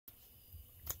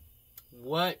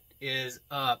What is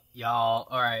up, y'all?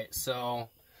 Alright, so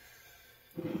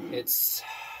it's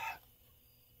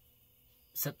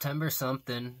September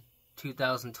something,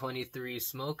 2023,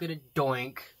 smoking a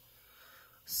doink,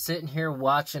 sitting here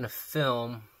watching a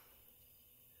film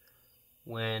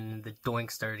when the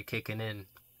doink started kicking in.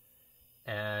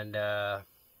 And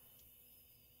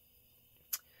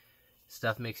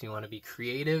stuff makes me want to be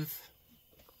creative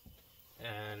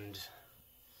and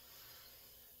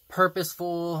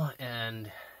purposeful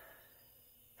and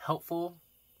helpful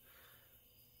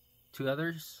to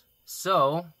others.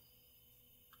 So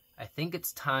I think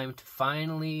it's time to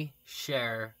finally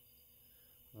share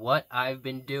what I've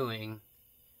been doing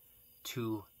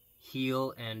to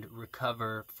heal and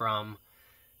recover from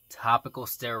topical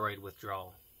steroid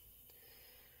withdrawal.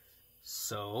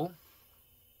 So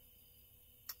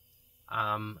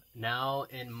I'm now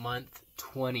in month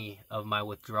 20 of my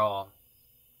withdrawal.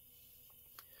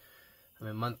 I'm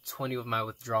in month 20 of my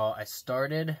withdrawal. I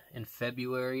started in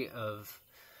February of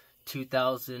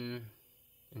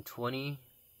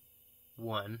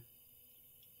 2021.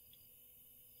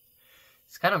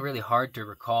 It's kind of really hard to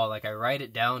recall. Like, I write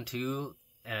it down too,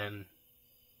 and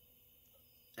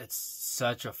it's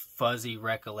such a fuzzy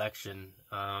recollection.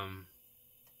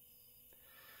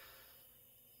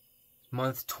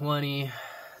 Month 20,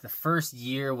 the first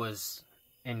year was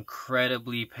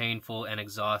incredibly painful and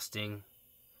exhausting.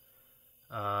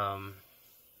 I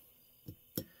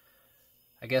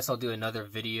guess I'll do another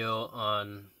video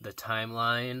on the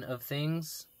timeline of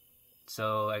things.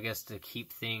 So I guess to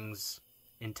keep things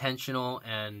intentional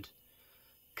and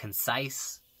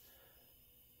concise,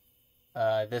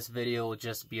 this video will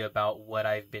just be about what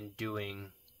I've been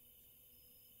doing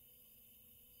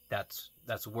that's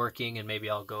working, and maybe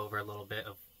I'll go over a little bit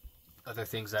of other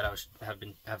things that I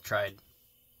have tried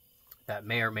that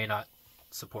may or may not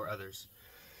support others.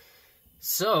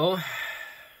 So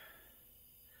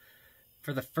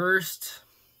for the first,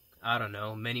 I don't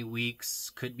know, many weeks,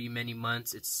 could be many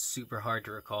months, it's super hard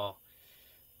to recall.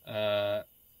 I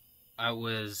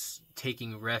was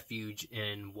taking refuge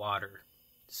in water.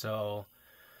 So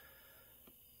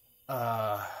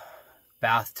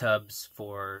bathtubs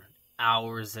for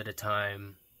hours at a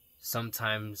time,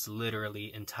 sometimes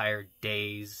literally entire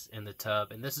days in the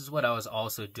tub. And this is what I was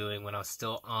also doing when I was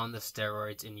still on the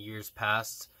steroids in years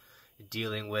past,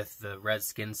 dealing with the red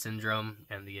skin syndrome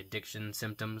and the addiction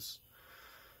symptoms.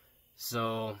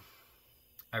 So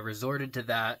I resorted to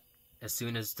that as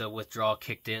soon as the withdrawal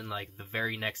kicked in, like the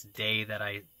very next day that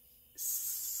I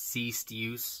ceased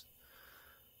use.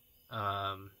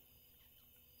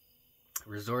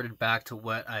 Resorted back to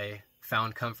what I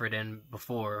found comfort in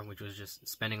before, which was just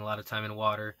spending a lot of time in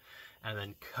water and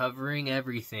then covering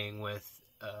everything with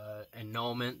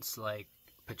annulments like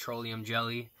petroleum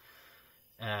jelly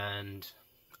and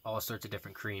all sorts of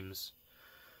different creams.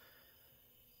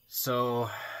 So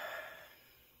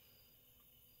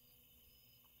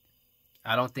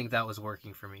I don't think that was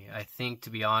working for me. I think, to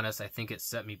be honest, I think it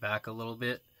set me back a little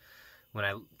bit. When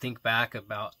I think back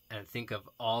about and think of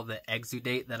all the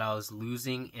exudate that I was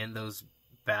losing in those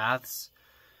baths,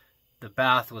 the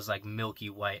bath was like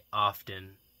milky white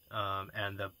often,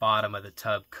 and the bottom of the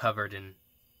tub covered in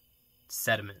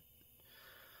sediment.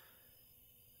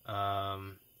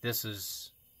 This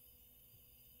is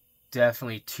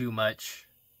definitely too much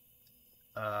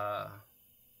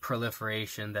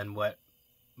proliferation than what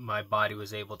my body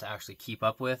was able to actually keep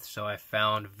up with. So I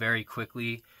found very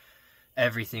quickly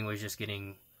everything was just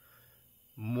getting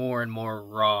more and more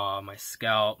raw. My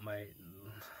scalp,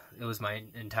 it was my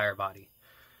entire body.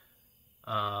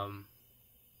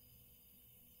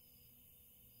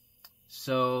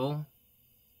 So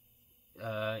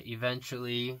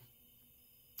eventually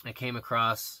I came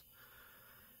across,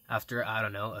 after, I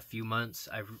don't know, a few months,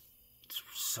 it's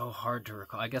so hard to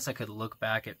recall. I guess I could look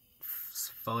back at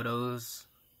photos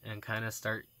and kind of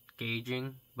start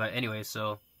gauging. But anyway,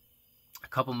 so a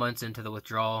couple months into the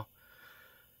withdrawal,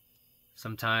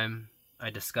 sometime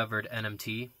I discovered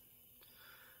NMT.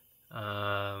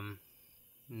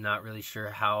 Not really sure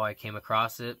how I came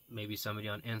across it. Maybe somebody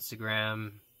on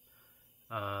Instagram.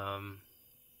 I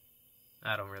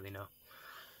don't really know.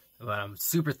 But I'm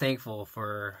super thankful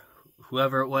for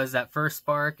whoever it was that first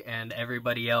spark and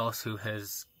everybody else who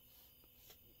has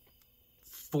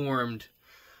formed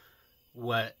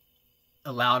what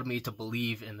allowed me to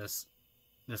believe in this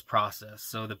process.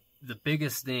 So the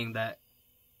biggest thing that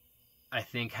I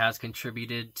think has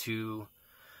contributed to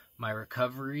my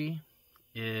recovery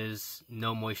is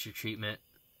no moisture treatment,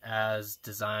 as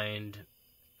designed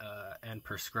and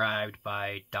prescribed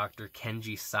by Dr.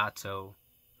 Kenji Sato.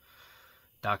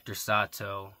 Dr.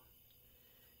 Sato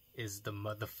is the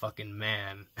motherfucking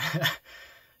man.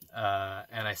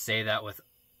 And I say that with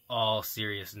all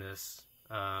seriousness.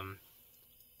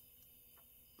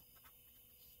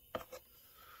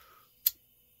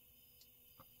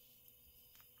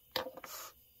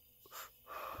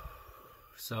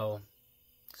 So,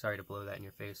 sorry to blow that in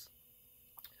your face.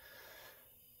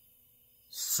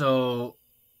 So,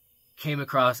 came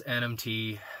across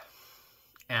NMT,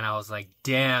 and I was like,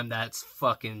 damn, that's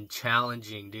fucking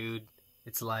challenging, dude.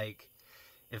 It's like,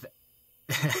 if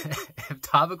if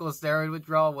topical steroid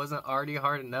withdrawal wasn't already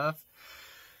hard enough,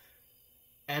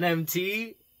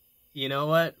 NMT, you know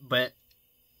what? But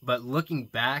looking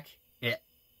back,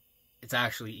 it's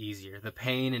actually easier. The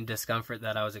pain and discomfort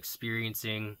that I was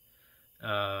experiencing,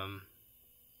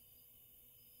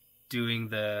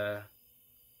 doing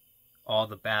all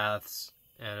the baths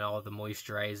and all the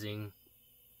moisturizing,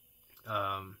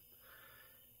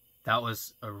 that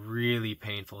was a really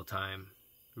painful time.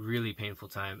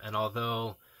 And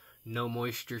although no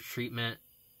moisture treatment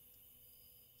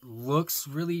looks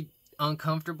really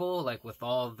uncomfortable, like with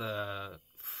all the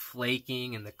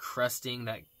flaking and the crusting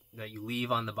that you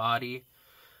leave on the body,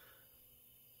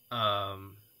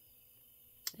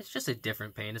 it's just a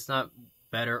different pain. It's not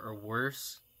better or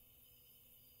worse,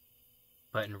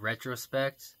 but in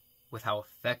retrospect, with how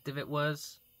effective it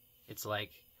was, it's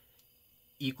like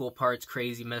equal parts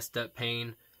crazy messed up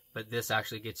pain, but this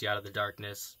actually gets you out of the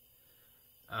darkness,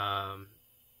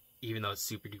 even though it's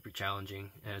super duper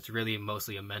challenging, and it's really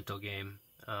mostly a mental game.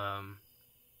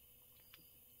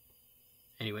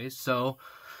 Anyways, so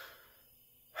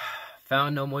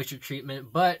found no moisture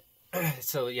treatment, but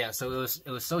so it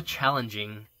was so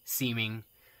challenging seeming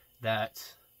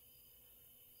that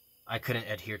I couldn't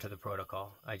adhere to the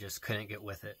protocol. I just couldn't get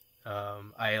with it.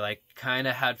 I like kind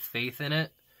of had faith in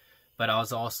it, but I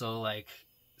was also like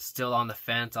still on the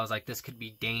fence. I was like, this could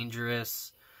be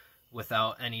dangerous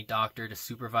without any doctor to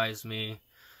supervise me.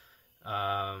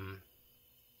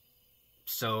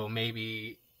 So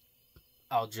maybe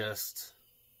I'll just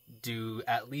do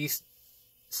at least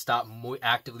stop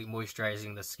actively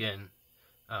moisturizing the skin.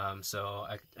 So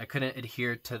I couldn't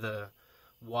adhere to the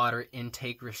water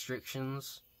intake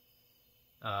restrictions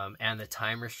and the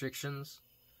time restrictions,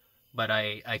 but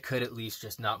I could at least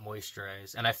just not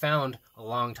moisturize. And I found a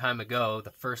long time ago,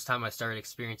 the first time I started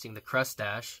experiencing the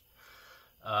crustache,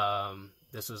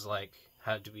 this was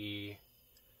had to be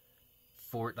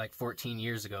 14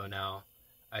 years ago now.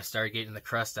 I started getting the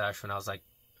crustache when I was like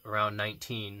around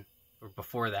 19, or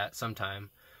before that sometime.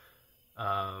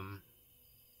 And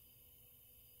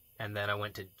then I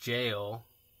went to jail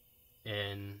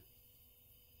in,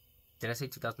 did I say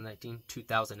 2019?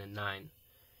 2009.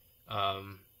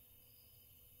 And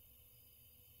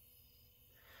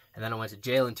then I went to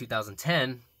jail in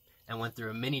 2010 and went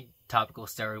through a mini topical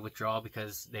steroid withdrawal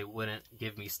because they wouldn't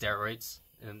give me steroids.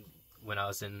 And when I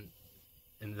was in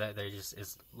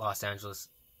is Los Angeles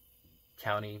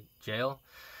County Jail.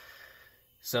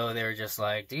 So they were just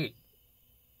like, dude,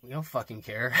 we don't fucking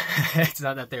care. It's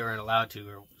not that they weren't allowed to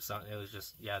or something. It was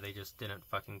just, they just didn't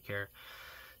fucking care.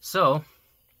 So,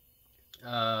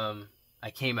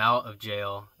 I came out of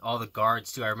jail. All the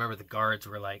guards too. I remember the guards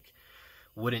were like,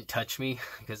 wouldn't touch me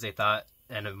because they thought,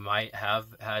 and it might have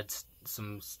had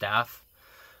some staff.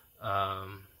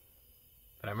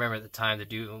 But I remember at the time,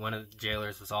 one of the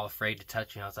jailers was all afraid to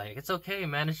touch me. I was like, it's okay,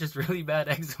 man. It's just really bad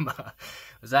eczema.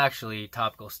 It was actually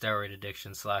topical steroid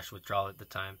addiction / withdrawal at the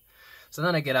time. So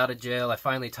then I get out of jail. I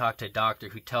finally talked to a doctor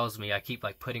who tells me I keep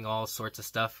putting all sorts of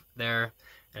stuff there,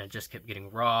 and it just kept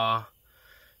getting raw,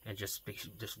 and just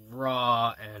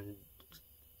raw and,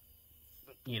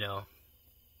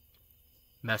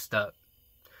 messed up.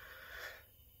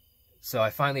 So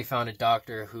I finally found a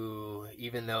doctor who,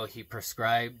 even though he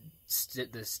prescribed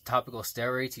this topical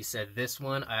steroids, he said, this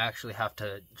one I actually have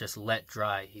to just let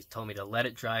dry. He told me to let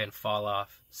it dry and fall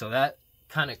off. So that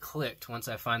kind of clicked once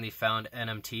I finally found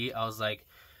NMT. I was like,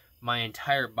 my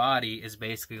entire body is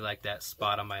basically like that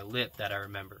spot on my lip that I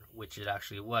remember, which it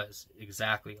actually was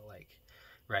exactly like,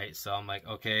 right? So I'm like,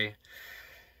 okay,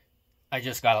 I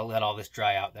just got to let all this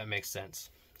dry out. That makes sense.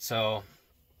 So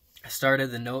I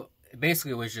started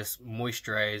basically it was just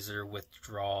moisturizer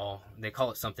withdrawal. They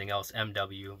call it something else,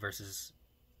 MW versus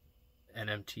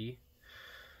NMT.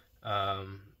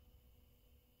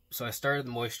 So I started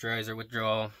the moisturizer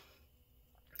withdrawal,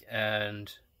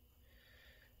 and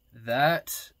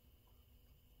that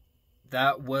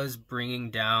was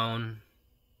bringing down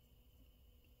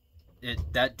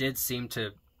that did seem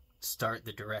to start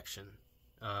the direction.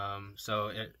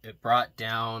 So it brought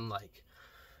down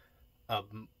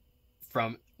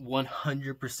from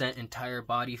 100% entire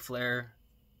body flare,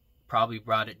 probably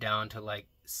brought it down to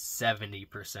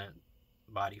 70%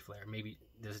 body flare. Maybe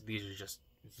these are just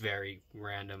very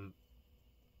random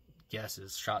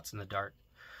guesses, shots in the dark.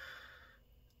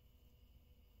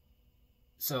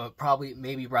 So it probably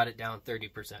maybe brought it down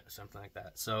 30% or something like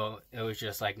that. So it was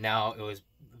just like, now it was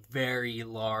very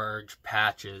large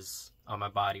patches on my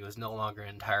body. It was no longer an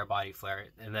entire body flare.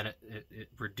 And then it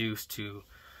reduced to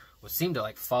what seemed to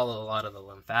like follow a lot of the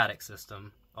lymphatic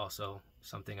system. Also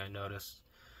something I noticed,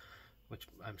 which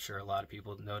I'm sure a lot of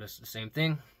people noticed the same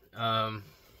thing. Let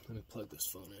me plug this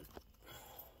phone in.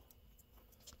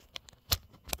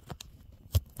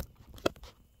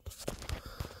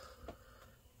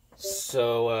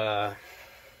 So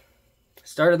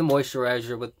started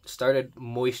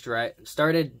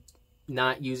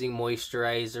not using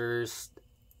moisturizers,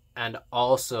 and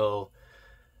also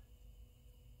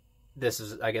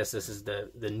I guess this is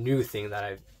the new thing that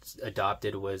I've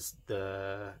adopted, was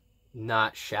the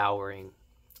not showering.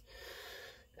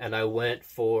 And I went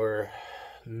for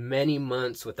many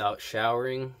months without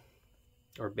showering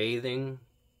or bathing,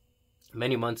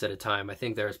 many months at a time. I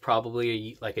think there was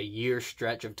probably a year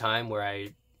stretch of time where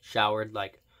I showered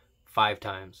like 5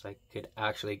 times. I could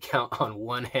actually count on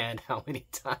one hand how many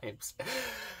times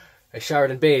I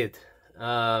showered and bathed.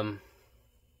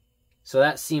 So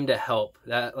that seemed to help.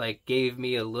 That like gave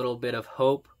me a little bit of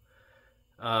hope.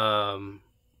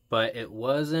 But it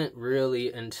wasn't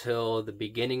really until the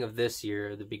beginning of this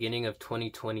year, the beginning of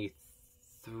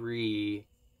 2023.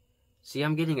 See,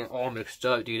 I'm getting it all mixed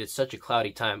up, dude. It's such a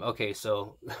cloudy time. Okay,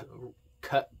 so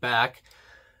cut back.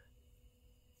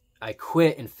 I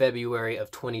quit in February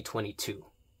of 2022.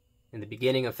 In the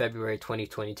beginning of February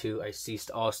 2022, I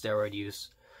ceased all steroid use.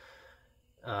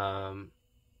 And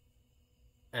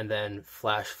then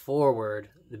flash forward,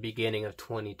 the beginning of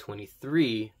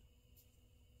 2023,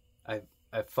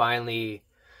 I finally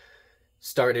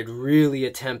started really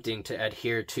attempting to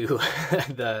adhere to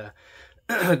the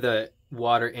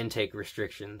water intake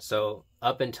restriction. So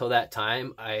up until that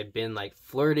time, I had been like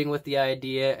flirting with the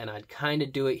idea, and I'd kind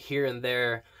of do it here and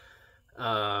there.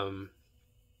 I'd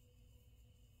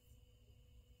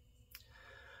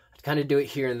kind of do it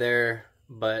here and there,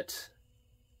 but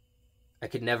I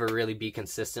could never really be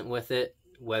consistent with it,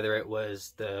 whether it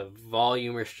was the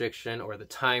volume restriction or the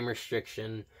time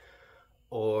restriction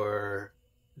or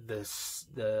the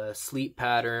sleep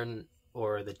pattern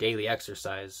or the daily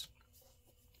exercise.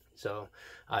 So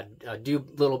I'd do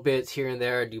little bits here and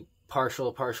there, do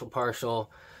partial,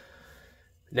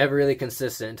 never really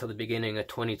consistent until the beginning of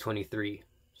 2023.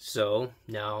 So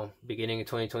now, beginning of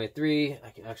 2023, I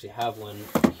can actually have one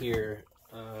here.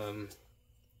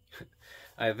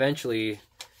 I eventually,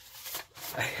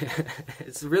 it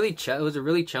was a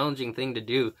really challenging thing to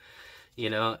do, you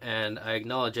know, and I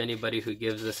acknowledge anybody who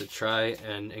gives this a try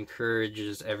and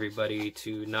encourages everybody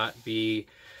to not be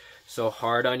so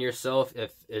hard on yourself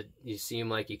if you seem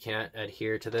like you can't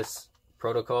adhere to this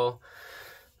protocol.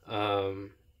 I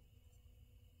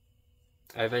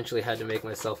eventually had to make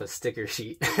myself a sticker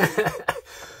sheet.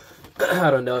 I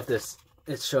don't know if it's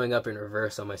showing up in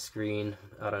reverse on my screen.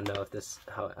 I don't know if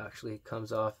how it actually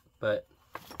comes off, but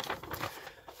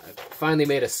I finally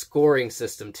made a scoring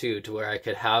system too, to where I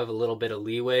could have a little bit of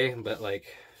leeway, but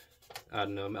like, I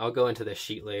don't know, I'll go into this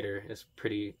sheet later. It's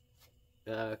pretty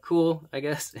cool, I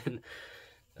guess. In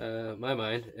my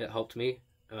mind, it helped me.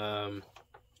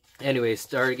 Anyway,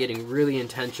 started getting really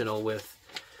intentional with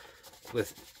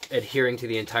adhering to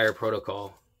the entire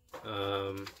protocol.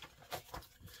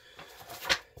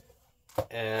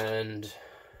 And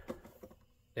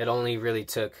it only really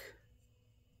took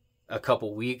a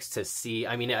couple weeks to see.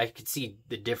 I mean, I could see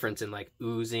the difference in like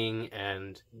oozing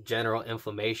and general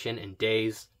inflammation in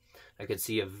days. I could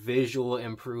see a visual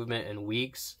improvement in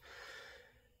weeks.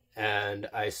 And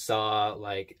I saw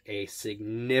like a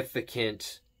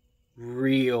significant,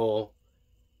 real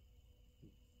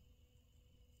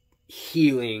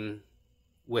healing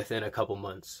within a couple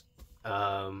months.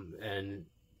 And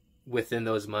within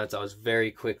those months, I was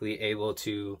very quickly able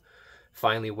to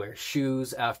finally wear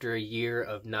shoes after a year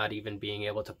of not even being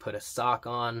able to put a sock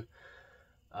on,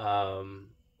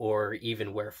 or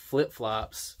even wear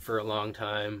flip-flops for a long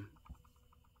time,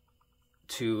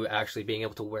 to actually being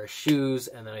able to wear shoes.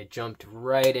 And then I jumped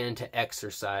right into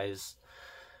exercise,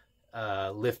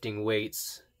 lifting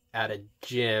weights at a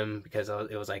gym, because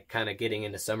it was like kind of getting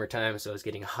into summertime, so it was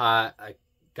getting hot. I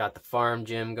got the farm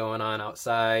gym going on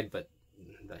outside, but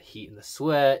the heat and the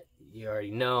sweat, you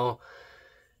already know.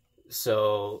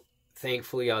 So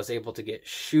thankfully I was able to get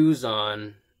shoes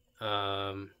on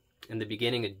in the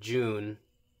beginning of June.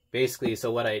 Basically,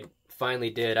 so what I finally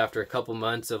did after a couple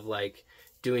months of like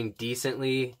doing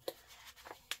decently,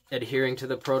 adhering to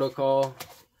the protocol.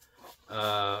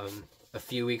 A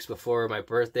few weeks before my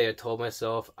birthday, I told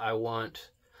myself I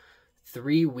want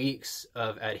 3 weeks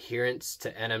of adherence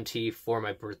to NMT for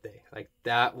my birthday. Like,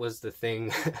 that was the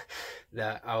thing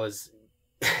that I was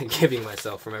giving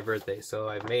myself for my birthday. So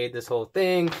I made this whole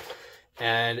thing,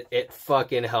 and it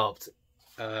fucking helped.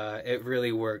 It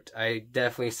really worked. I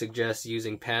definitely suggest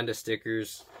using panda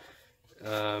stickers.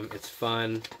 It's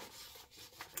fun,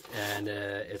 and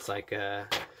it's like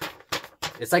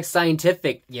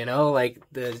scientific, you know, like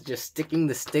just sticking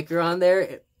the sticker on there,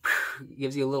 it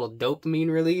gives you a little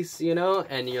dopamine release, you know,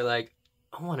 and you're like,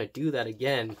 I want to do that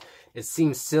again. It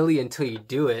seems silly until you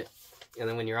do it, and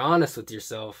then when you're honest with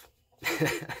yourself,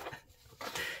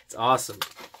 it's awesome.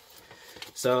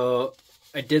 So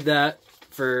I did that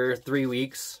for 3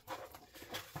 weeks,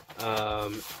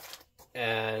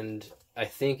 and I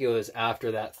think it was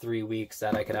after that 3 weeks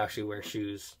that I could actually wear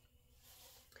shoes.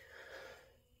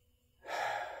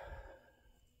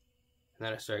 And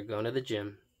then I started going to the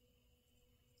gym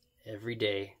every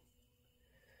day.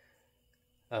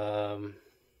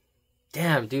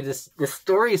 Damn, dude, this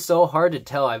story is so hard to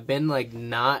tell. I've been like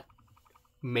not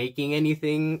making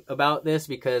anything about this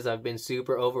because I've been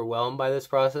super overwhelmed by this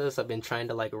process. I've been trying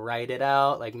to like write it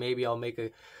out. Like, maybe I'll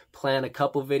plan a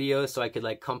couple videos so I could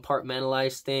like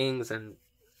compartmentalize things, and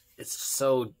it's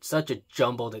such a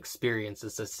jumbled experience.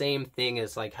 It's the same thing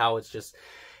as like how it's just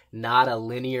not a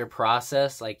linear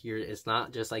process. Like, it's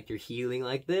not just like you're healing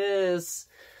like this.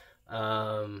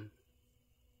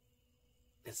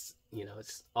 It's, you know,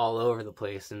 it's all over the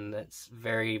place, and that's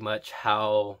very much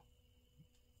how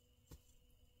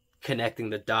connecting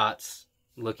the dots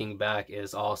looking back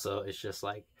is also. It's just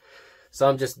like, so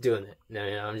I'm just doing it. You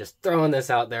know, I'm just throwing this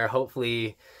out there.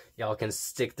 Hopefully y'all can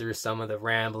stick through some of the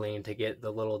rambling to get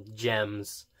the little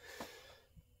gems.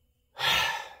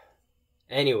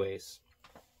 Anyways,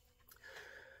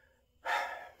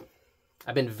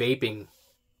 I've been vaping.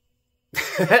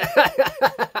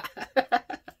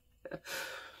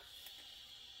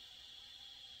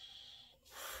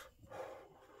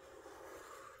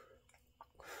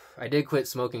 I did quit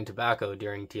smoking tobacco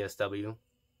during TSW,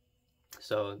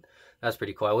 so that's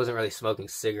pretty cool. I wasn't really smoking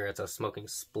cigarettes, I was smoking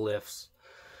spliffs.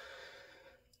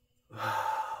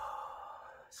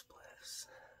 Spliffs.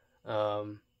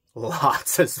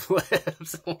 Lots of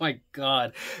spliffs. Oh my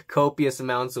god. Copious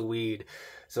amounts of weed.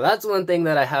 So that's one thing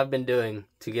that I have been doing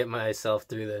to get myself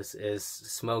through this, is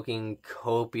smoking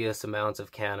copious amounts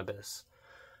of cannabis.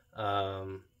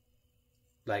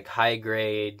 Like high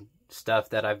grade stuff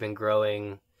that I've been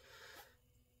growing.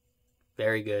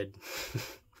 Very good.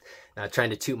 Not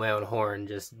trying to toot my own horn,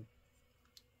 just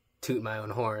toot my own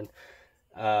horn.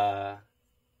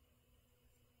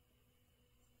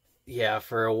 Yeah,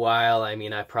 for a while, I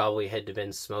mean, I probably had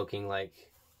been smoking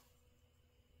like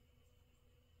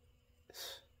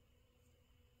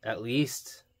at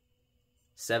least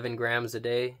 7 grams a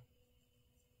day.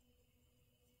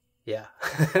 Yeah.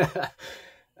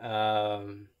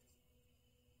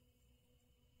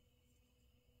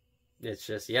 It's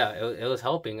just, yeah, it was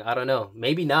helping. I don't know.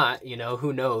 Maybe not, you know,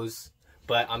 who knows?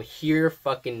 But I'm here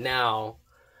fucking now.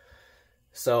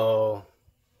 So,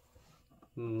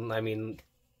 I mean,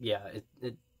 yeah,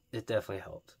 it definitely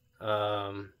helped.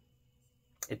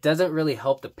 It doesn't really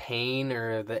help the pain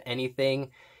or the anything.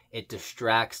 It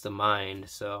distracts the mind.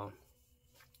 So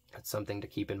that's something to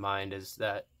keep in mind, is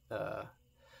that a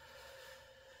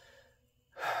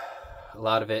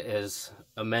lot of it is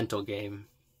a mental game.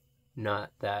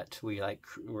 Not that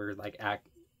we're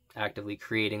actively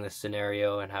creating the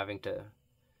scenario and having to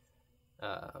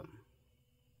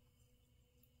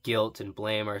guilt and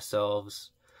blame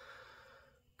ourselves,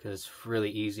 because it's really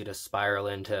easy to spiral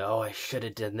into, oh, I should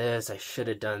have done this, I should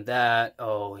have done that,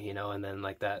 oh, you know, and then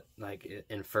like that, like it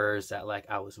infers that like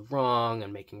I was wrong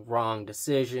and making wrong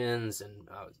decisions, and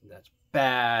that's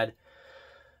bad.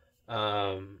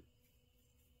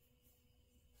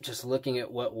 Just looking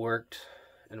at what worked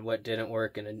and what didn't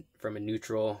work from a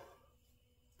neutral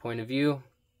point of view.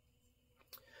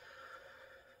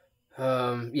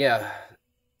 Yeah,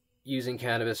 using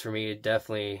cannabis for me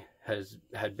definitely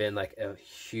had been like a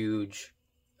huge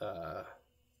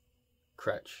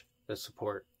crutch, the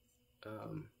support.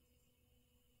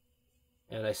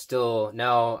 And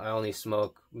now I only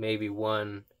smoke maybe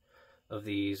one of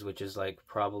these, which is like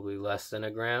probably less than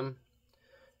a gram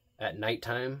at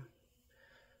nighttime.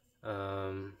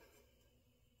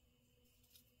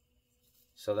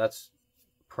 So that's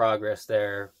progress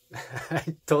there.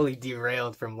 I totally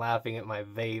derailed from laughing at my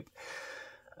vape.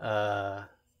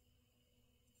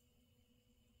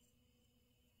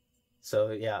 So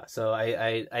yeah, so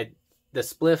I the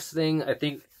spliffs thing, I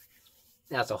think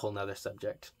that's a whole nother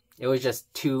subject. It was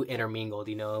just too intermingled,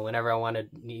 you know. Whenever I wanted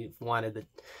the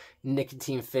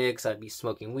nicotine fix, I'd be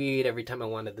smoking weed. Every time I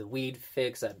wanted the weed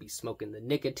fix, I'd be smoking the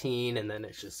nicotine, and then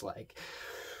it's just like...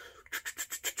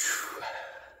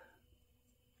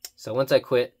 So once I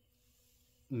quit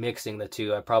mixing the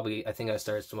two, I think I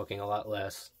started smoking a lot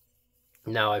less.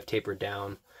 Now I've tapered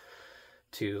down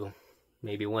to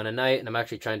maybe one a night, and I'm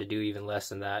actually trying to do even less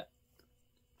than that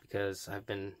because I've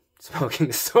been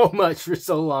smoking so much for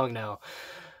so long now.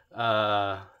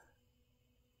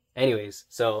 Anyways,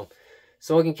 so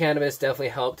smoking cannabis definitely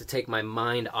helped to take my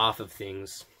mind off of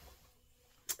things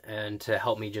and to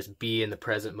help me just be in the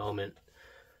present moment.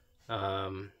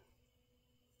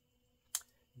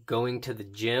 Going to the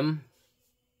gym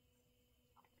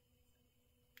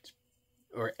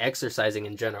or exercising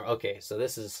in general. Okay, so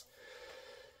this is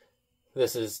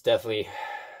definitely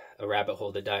a rabbit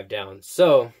hole to dive down.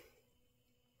 So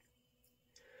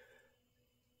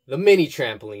the mini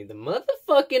trampoline, the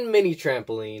motherfucking mini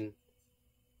trampoline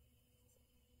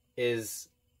was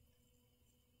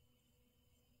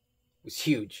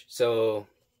huge. So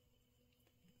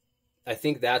I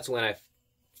think that's when I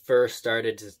first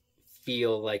started to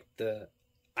feel like the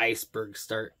iceberg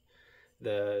start,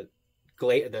 the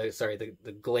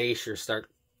glacier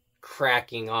start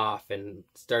cracking off and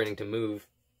starting to move.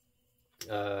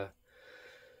 Got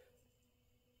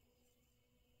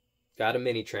a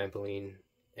mini trampoline,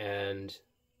 and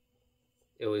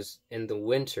it was in the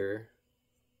winter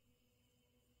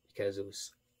because it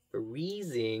was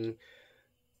freezing.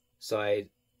 So I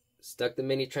stuck the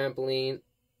mini trampoline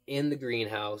in the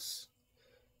greenhouse,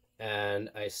 and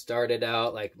I started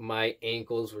out like my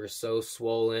ankles were so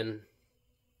swollen,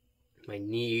 my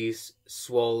knees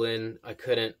swollen. I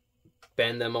couldn't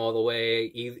bend them all the way,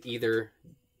 either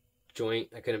joint.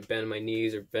 I couldn't bend my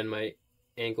knees or bend my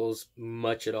ankles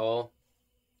much at all.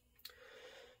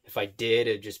 If I did,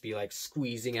 it'd just be like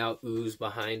squeezing out ooze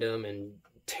behind them and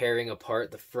tearing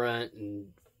apart the front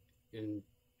and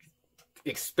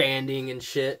expanding and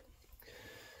shit.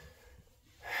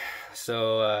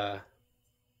 So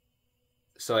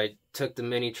I took the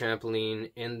mini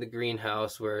trampoline in the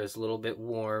greenhouse where it's a little bit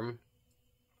warm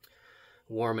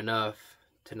enough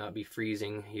to not be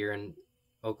freezing. Here in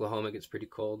Oklahoma, it gets pretty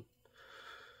cold.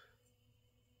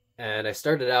 And I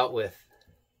started out with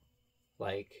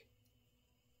like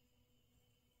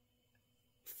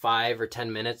 5 or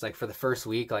 10 minutes. Like for the first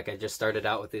week, like I just started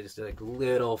out with these like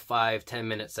little 5-10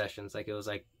 minute sessions. Like it was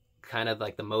like kind of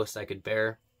like the most I could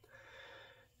bear.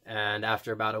 And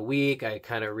after about a week, I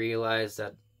kind of realized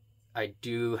that I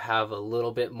do have a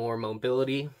little bit more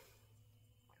mobility.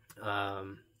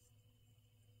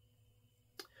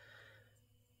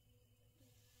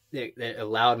 It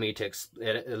allowed me to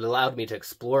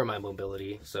explore my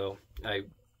mobility. So I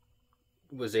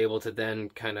was able to then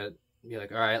kind of be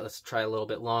like, all right, let's try a little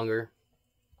bit longer.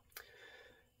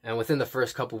 And within the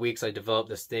first couple weeks, I developed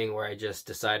this thing where I just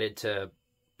decided to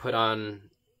put on,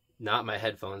 not my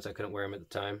headphones, I couldn't wear them at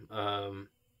the time.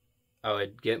 I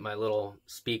would get my little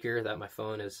speaker that my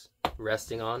phone is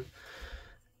resting on.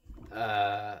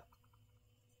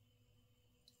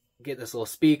 Get this little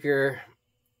speaker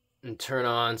and turn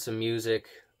on some music,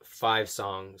 5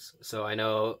 songs. So I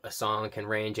know a song can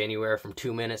range anywhere from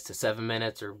 2 minutes to 7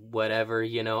 minutes or whatever,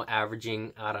 you know,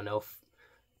 averaging, I don't know.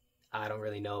 I don't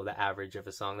really know the average of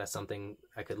a song. That's something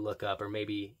I could look up, or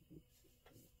maybe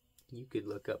you could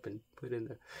look up and put in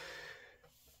there.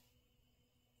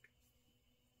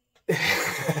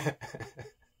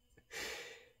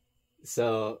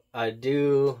 So I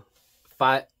do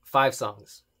five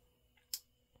songs.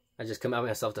 I just commit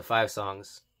myself to 5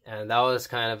 songs. And that was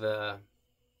kind of a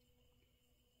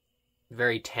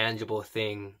very tangible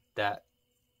thing that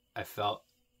I felt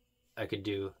I could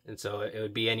do. And so it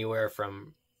would be anywhere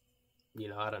from, you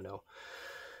know, I don't know,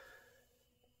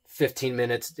 15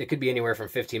 minutes. It could be anywhere from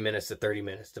 15 minutes to 30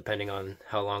 minutes, depending on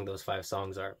how long those 5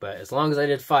 songs are. But as long as I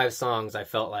did 5 songs, I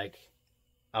felt like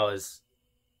I was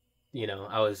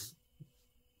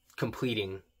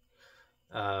completing.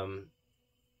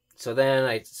 So then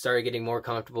I started getting more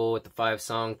comfortable with the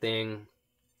 5-song thing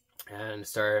and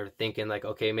started thinking like,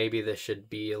 okay, maybe this should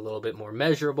be a little bit more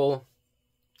measurable.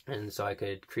 And so I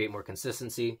could create more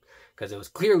consistency because it was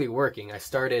clearly working. I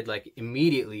started like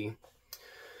immediately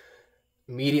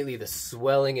the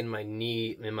swelling in my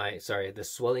the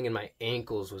swelling in my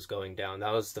ankles was going down.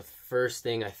 That was the first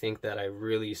thing I think that I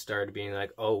really started being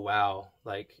like, oh wow,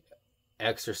 like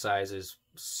exercise is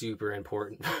super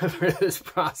important for this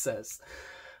process.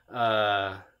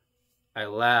 I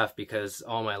laugh because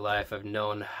all my life I've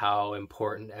known how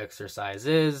important exercise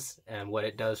is and what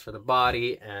it does for the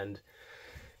body, and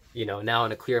you know, now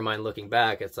in a clear mind looking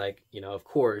back, it's like, you know, of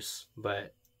course,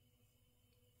 but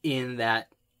in the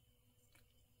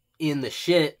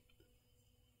shit,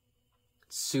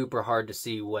 it's super hard to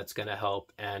see what's going to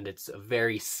help. And it's a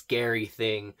very scary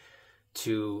thing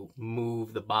to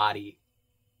move the body.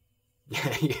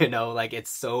 You know, like, it's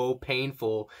so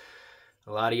painful.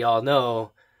 A lot of y'all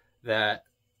know that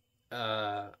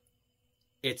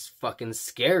it's fucking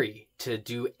scary to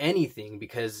do anything,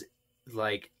 because,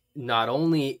 like, not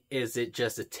only is it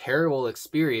just a terrible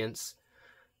experience,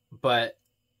 but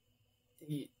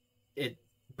it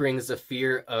brings a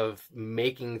fear of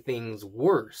making things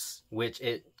worse, which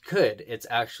it could. It's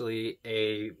actually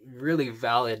a really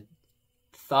valid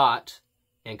thought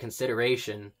and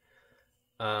consideration.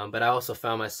 But I also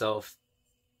found myself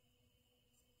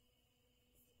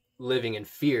living in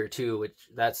fear too, which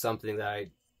that's something that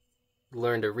I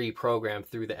learned to reprogram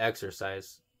through the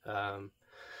exercise.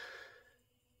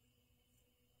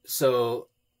 So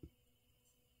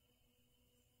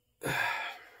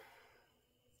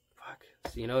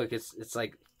you know, it's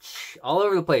like all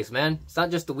over the place, man. It's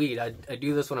not just the weed. I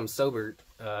do this when I'm sober,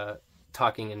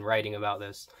 talking and writing about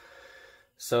this.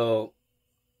 So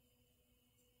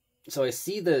I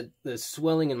see the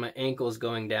swelling in my ankles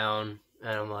going down,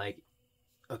 and I'm like,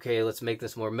 okay, let's make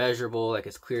this more measurable. Like,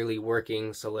 it's clearly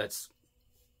working, so let's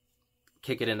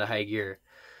kick it into high gear.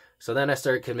 So then I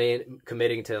started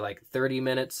committing to like 30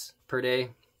 minutes per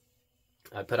day.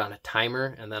 I'd put on a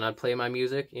timer, and then I'd play my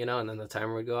music, you know, and then the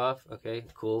timer would go off. Okay,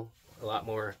 cool. A lot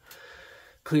more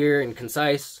clear and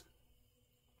concise.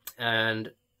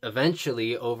 And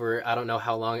eventually, over, I don't know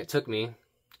how long it took me.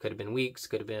 Could have been weeks,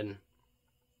 could have been,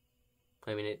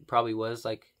 I mean, it probably was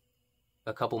like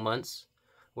a couple months,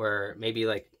 where maybe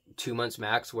like 2 months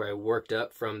max, where I worked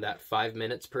up from that 5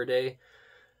 minutes per day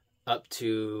up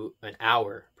to an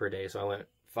hour per day. So I went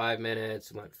 5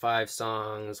 minutes, went 5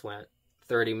 songs, went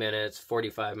 30 minutes,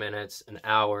 45 minutes, an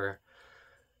hour.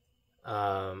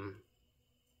 And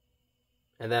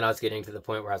then I was getting to the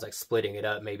point where I was like splitting it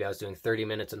up. Maybe I was doing 30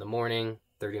 minutes in the morning,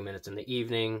 30 minutes in the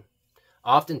evening.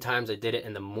 Oftentimes I did it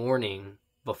in the morning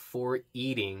before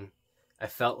eating. I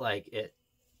felt like it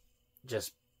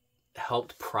just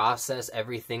helped process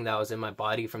everything that was in my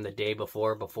body from the day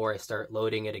before I start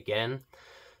loading it again.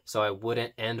 So I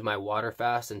wouldn't end my water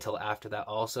fast until after that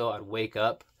also. I'd wake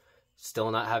up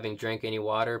still not having drank any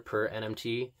water per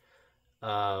NMT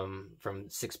from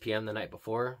 6 p.m. the night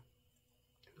before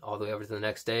all the way over to the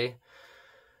next day.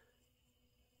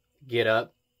 Get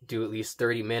up, do at least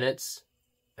 30 minutes,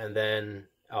 and then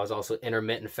I was also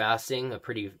intermittent fasting, a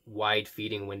pretty wide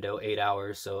feeding window, 8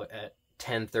 hours. So at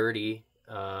 10:30,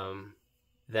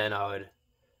 then I'd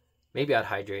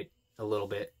hydrate a little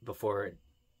bit before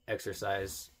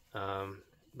exercise,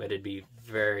 but it'd be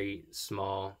very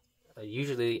small.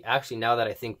 Usually, actually, now that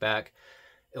I think back,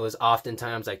 it was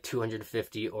oftentimes like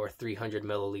 250 or 300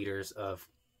 milliliters of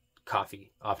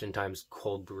coffee, oftentimes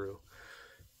cold brew.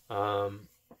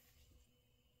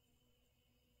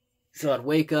 So I'd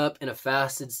wake up in a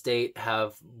fasted state,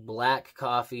 have black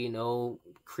coffee, no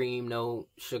cream, no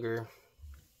sugar,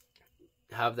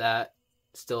 have that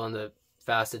still in the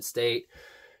fasted state,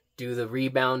 do the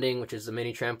rebounding, which is the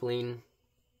mini trampoline,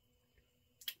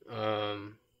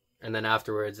 and then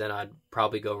afterwards, then I'd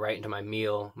probably go right into my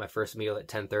meal, my first meal at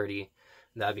 10:30.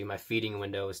 That'd be my feeding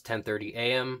window, is 10:30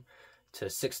 a.m. to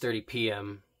 6:30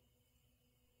 p.m.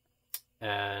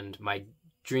 And my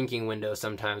drinking window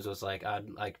sometimes was like, I'd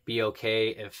like be okay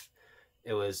if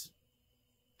it was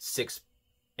 6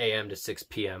 a.m. to 6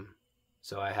 p.m.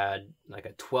 So I had like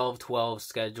a 12-12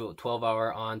 schedule, 12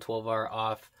 hour on, 12 hour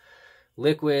off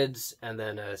liquids, and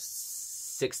then a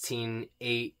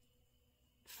 16-8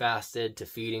 fasted to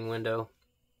feeding window.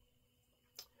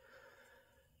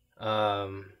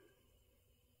 Let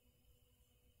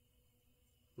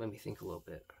me think a little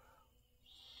bit.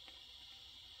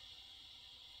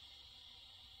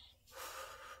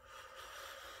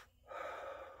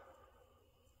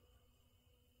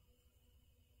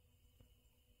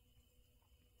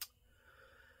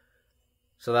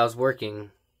 So that was working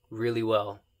really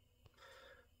well.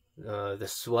 The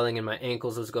swelling in my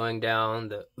ankles was going down,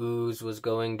 the ooze was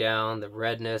going down, the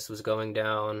redness was going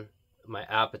down, my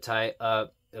appetite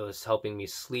up. It was helping me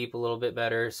sleep a little bit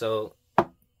better. So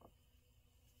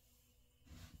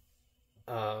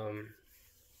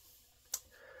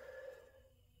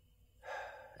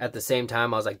at the same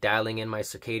time, I was like dialing in my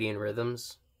circadian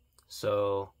rhythms.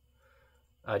 So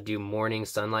I'd do morning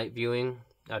sunlight viewing.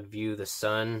 I'd view the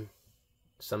sun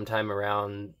sometime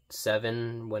around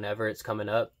 7, whenever it's coming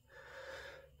up.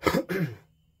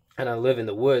 And I live in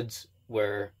the woods,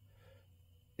 where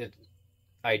it's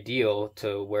ideal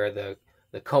to where the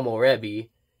the komorebi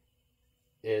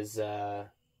is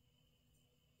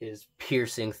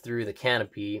piercing through the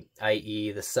canopy,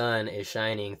 i.e. the sun is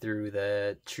shining through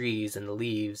the trees and the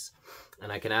leaves,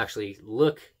 and I can actually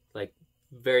look like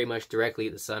very much directly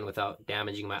at the sun without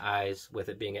damaging my eyes, with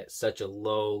it being at such a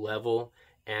low level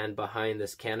and behind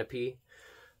this canopy.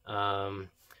 Don't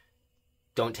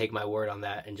take my word on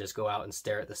that and just go out and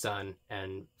stare at the sun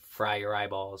and fry your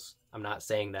eyeballs. I'm not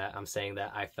saying that. I'm saying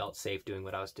that I felt safe doing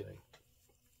what I was doing.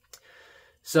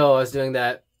 So I was doing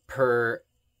that per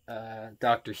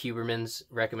Dr. Huberman's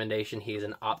recommendation. He's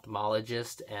an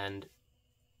ophthalmologist and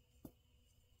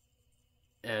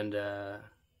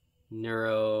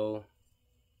neuro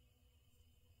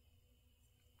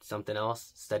something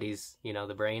else, studies,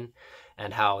 the brain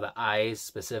and how the eyes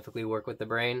specifically work with the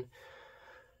brain.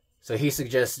 So he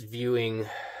suggests viewing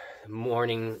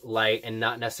morning light, and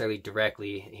not necessarily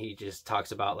directly. He just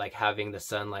talks about like having the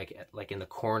sun like in the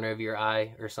corner of your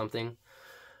eye or something.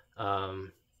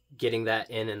 Getting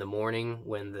that in the morning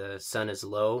when the sun is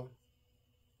low.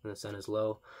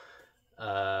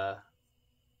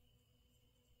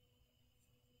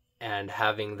 And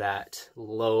having that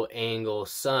low angle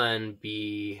sun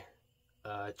be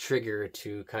a trigger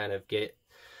to kind of get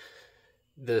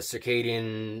the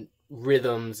circadian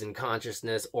rhythms and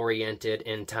consciousness oriented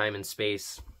in time and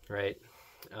space, right?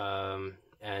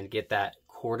 And get that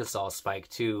cortisol spike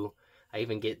too. I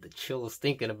even get the chills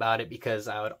thinking about it, because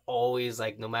I would always,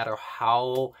 like, no matter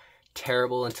how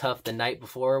terrible and tough the night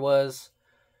before was,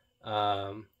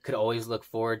 could always look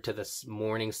forward to this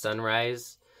morning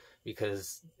sunrise,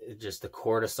 because just the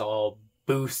cortisol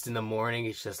boost in the morning,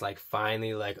 it's just like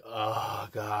finally like, oh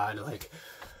God, like,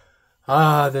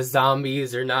 the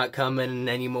zombies are not coming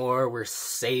anymore. We're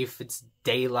safe. It's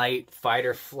daylight, fight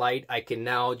or flight. I can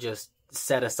now just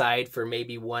set aside for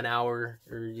maybe 1 hour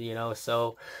or,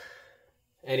 so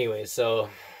anyway, so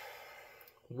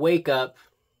wake up,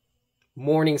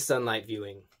 morning sunlight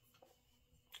viewing,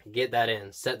 get that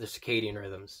in, set the circadian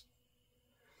rhythms.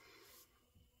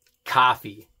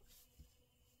 Coffee,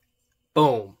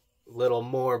 boom, little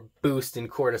more boost in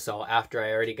cortisol after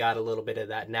I already got a little bit of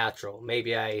that natural.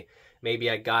 Maybe I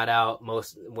got out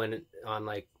once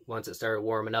it started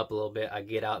warming up a little bit, I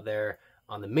get out there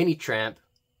on the mini tramp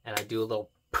and I do a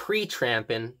little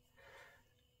pre-tramping.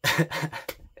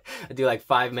 I do like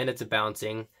 5 minutes of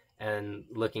bouncing and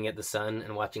looking at the sun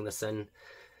and watching the sun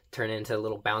turn into a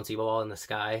little bouncy ball in the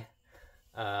sky.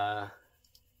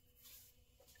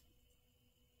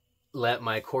 Let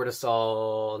my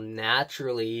cortisol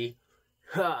naturally,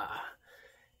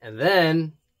 and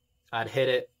then I'd hit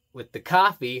it with the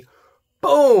coffee,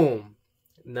 boom,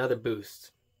 another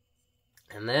boost.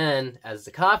 And then as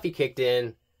the coffee kicked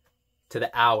in, to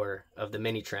the hour of the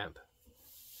mini tramp.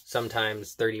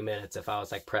 Sometimes 30 minutes if I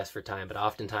was like pressed for time, but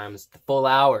oftentimes the full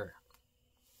hour.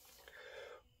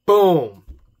 Boom,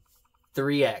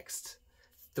 3x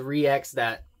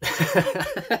that.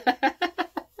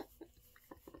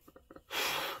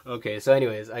 Okay, so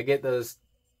anyways, I get those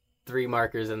 3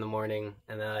 markers in the morning,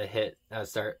 and then I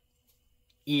start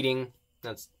eating.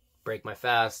 That's break my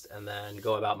fast, and then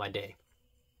go about my day.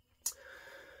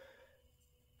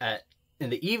 In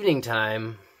the evening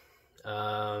time,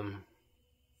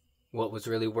 what was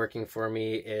really working for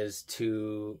me is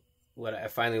what I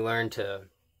finally learned to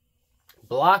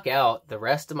block out the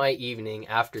rest of my evening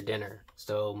after dinner.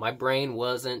 So my brain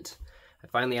I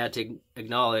finally had to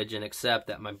acknowledge and accept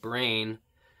that my brain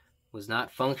was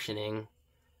not functioning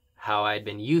how I'd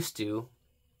been used to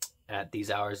at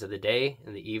these hours of the day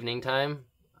in the evening time.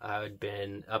 I had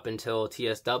been, up until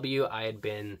TSW, I had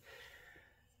been,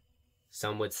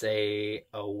 some would say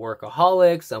a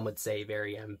workaholic, some would say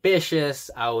very ambitious.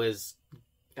 I was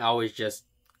just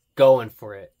going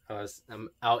for it. I'm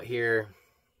out here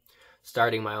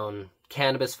starting my own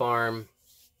cannabis farm,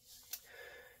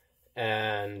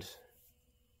 and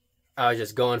I was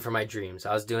just going for my dreams.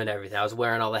 I was doing everything. I was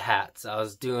wearing all the hats. I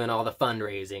was doing all the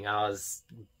fundraising. I was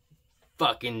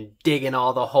fucking digging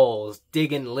all the holes,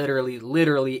 digging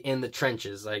literally in the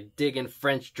trenches, like digging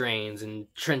French drains and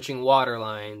trenching water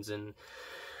lines and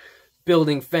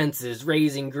building fences,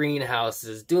 raising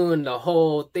greenhouses, doing the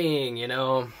whole thing,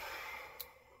 And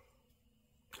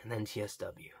then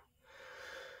TSW.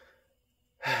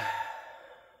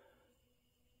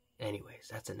 Anyways,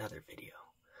 that's another video.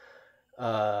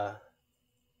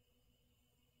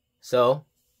 So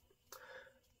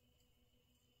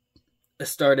I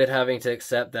started having to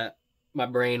accept that my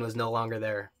brain was no longer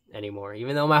there anymore.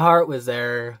 Even though my heart was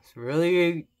there,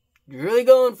 really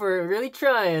going for it, really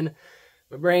trying,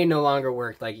 my brain no longer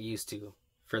worked like it used to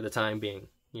for the time being,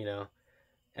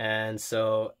 And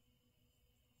so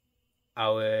I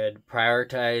would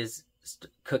prioritize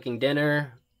cooking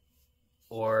dinner,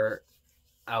 or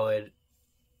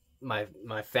my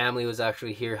family was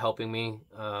actually here helping me.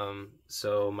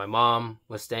 So my mom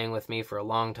was staying with me for a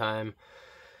long time.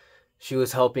 She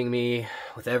was helping me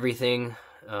with everything.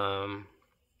 And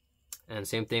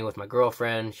same thing with my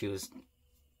girlfriend. She was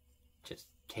just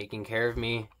taking care of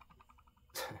me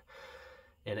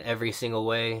in every single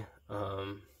way.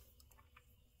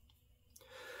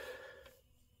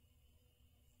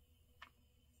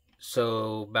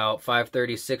 So about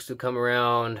 5:30, 6 would come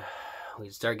around.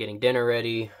 We'd start getting dinner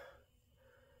ready.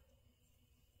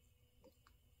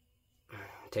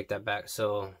 Take that back.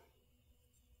 So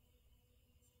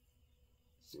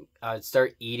I'd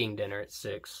start eating dinner at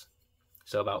 6.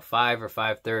 So about 5 or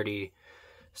 5:30,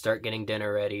 start getting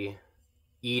dinner ready.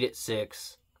 Eat at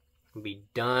 6. Be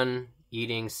done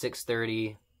eating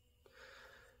 6:30.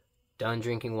 Done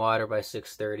drinking water by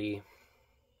 6:30.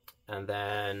 And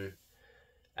then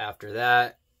after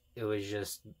that, it was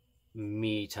just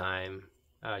me time.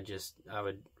 I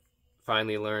would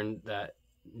finally learn that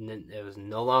it was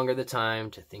no longer the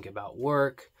time to think about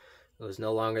work. It was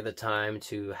no longer the time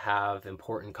to have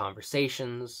important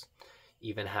conversations,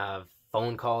 even have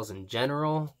phone calls in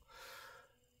general.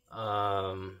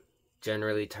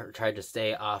 Generally tried to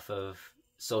stay off of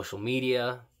social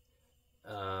media.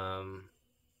 I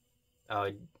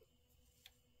would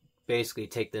basically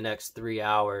take the next 3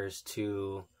 hours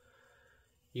to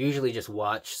usually just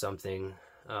watch something,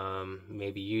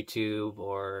 maybe YouTube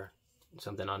or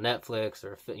something on Netflix,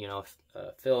 or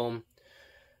a film.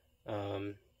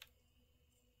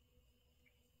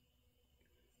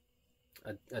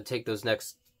 I'd take those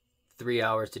next 3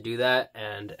 hours to do that,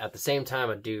 and at the same time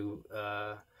I'd do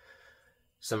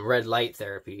some red light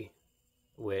therapy,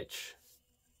 which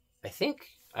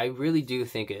I really do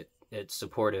think it's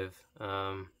supportive.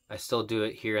 I still do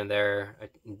it here and there.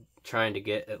 I'm trying to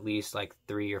get at least like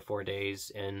 3 or 4 days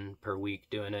in per week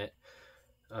doing it.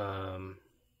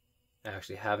 I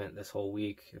actually haven't this whole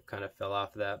week. I've kind of fell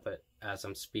off of that, but as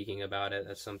I'm speaking about it,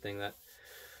 that's something that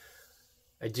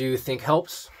I do think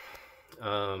helps.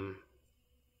 I'll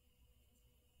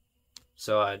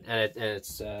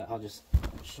just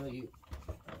show you.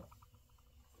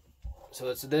 So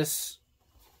it's this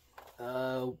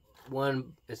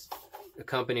one. It's a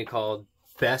company called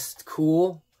Best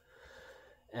Cool,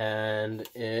 and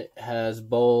it has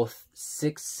both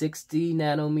 660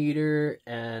 nanometer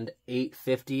and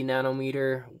 850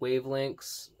 nanometer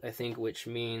wavelengths, I think, which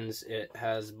means it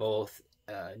has both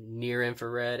near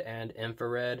infrared and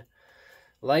infrared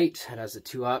light. It has the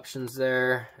 2 options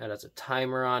there. It has a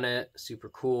timer on it. Super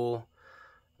cool.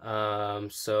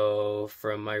 So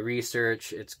from my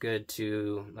research, it's good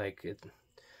to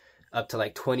up to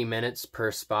 20 minutes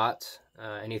per spot.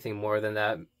 Anything more than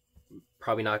that,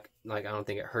 probably not. I don't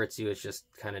think it hurts you. It just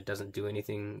kind of doesn't do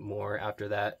anything more after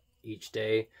that each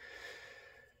day.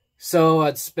 So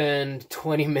I'd spend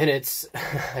 20 minutes.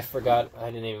 I forgot.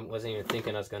 Wasn't even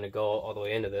thinking I was going to go all the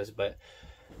way into this, but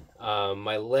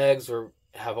my legs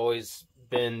have always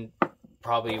been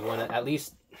probably at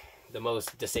least the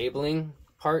most disabling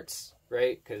parts,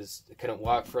 right? Because I couldn't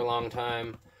walk for a long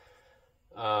time.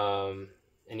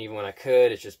 And even when I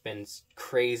could, it's just been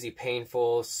crazy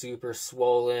painful, super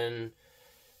swollen.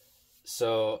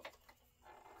 So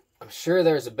I'm sure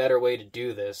there's a better way to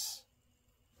do this.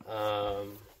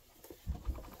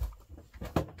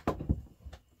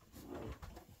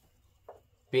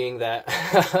 Being that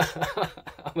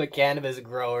I'm a cannabis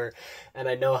grower and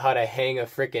I know how to hang a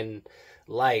freaking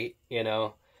light,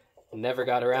 never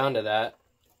got around to that.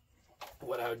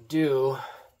 What I would do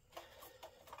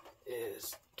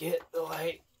is get the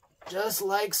light just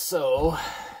like so,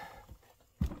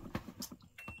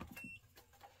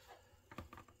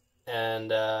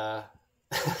 and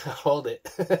hold it.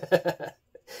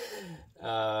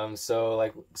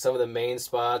 So some of the main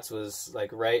spots was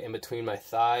right in between my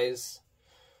thighs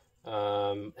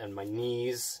and my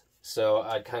knees. So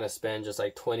I'd kind of spend just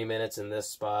 20 minutes in this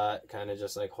spot, kind of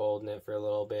just holding it for a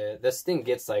little bit. This thing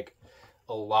gets a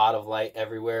lot of light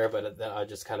everywhere, but then I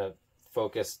just kind of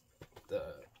focus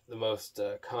the most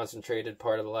concentrated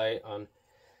part of the light on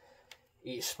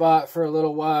each spot for a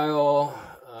little while,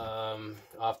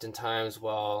 oftentimes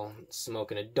while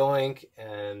smoking a doink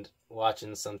and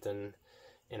watching something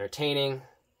entertaining.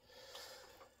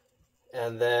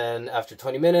 And then after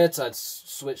 20 minutes, I'd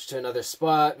switch to another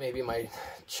spot. Maybe my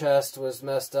chest was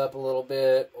messed up a little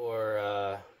bit,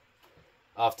 or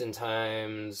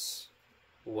oftentimes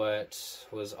what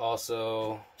was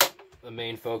also a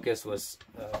main focus was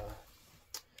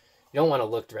you don't want to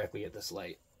look directly at this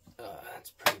light.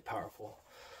 It's pretty powerful.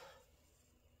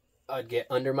 I'd get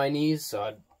under my knees,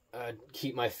 so I'd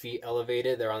keep my feet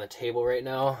elevated. They're on the table right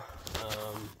now.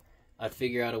 I'd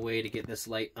figure out a way to get this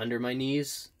light under my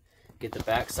knees, get the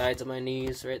back sides of my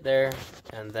knees right there,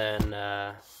 and then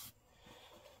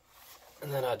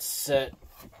I'd set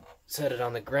it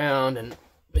on the ground, and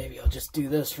maybe I'll just do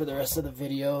this for the rest of the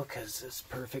video because it's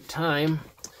perfect time.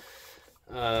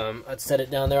 I'd set it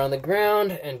down there on the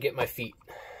ground and get my feet.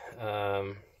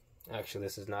 Actually,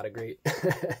 this is not a great,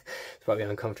 it's probably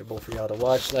uncomfortable for y'all to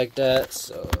watch like that,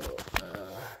 so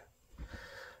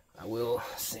I will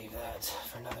save that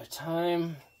for another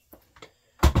time.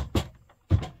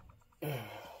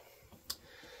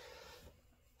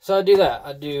 So I do that.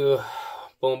 I do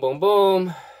boom, boom,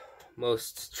 boom,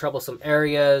 most troublesome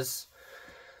areas,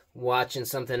 watching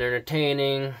something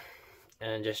entertaining,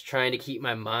 and just trying to keep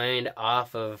my mind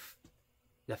off of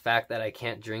the fact that I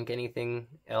can't drink anything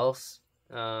else.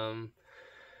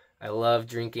 I love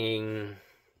drinking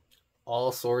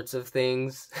all sorts of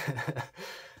things.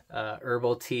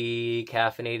 Herbal tea,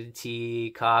 caffeinated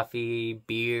tea, coffee,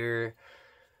 beer,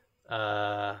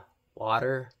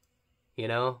 water, you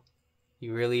know?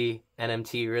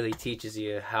 NMT really teaches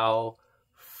you how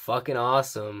fucking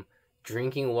awesome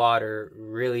drinking water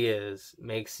really is.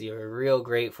 Makes you real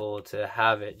grateful to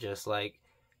have it just like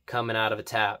coming out of a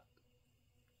tap.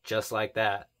 Just like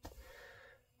that.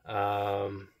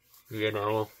 You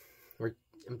know,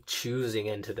 I'm choosing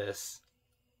into this.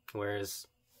 Whereas,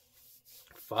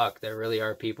 fuck, there really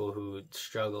are people who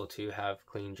struggle to have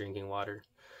clean drinking water.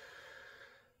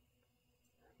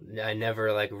 I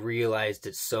never like realized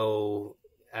it so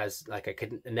as like I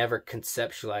could never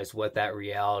conceptualize what that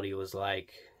reality was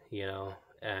like, you know.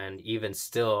 And even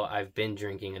still, I've been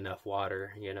drinking enough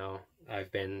water, you know.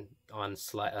 I've been on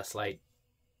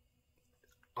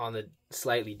on the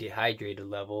slightly dehydrated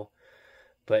level,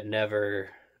 but never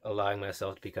allowing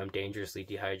myself to become dangerously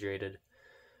dehydrated.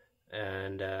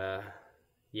 And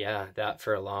yeah, that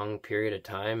for a long period of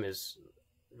time is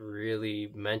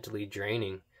really mentally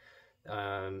draining.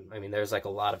 I mean, there's like a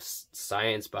lot of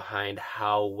science behind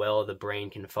how well the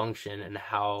brain can function and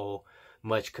how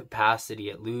much capacity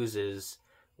it loses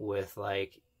with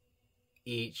like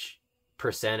each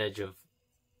percentage of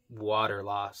water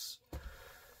loss.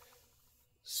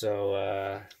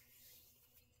 So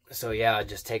yeah, I'd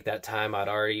just take that time. I'd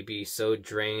already be so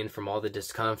drained from all the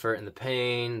discomfort and the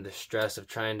pain, the stress of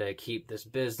trying to keep this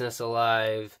business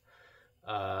alive,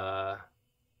 the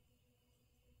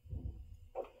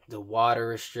water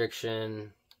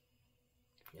restriction,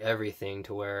 everything,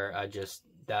 to where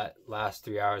that last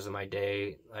 3 hours of my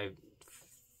day, I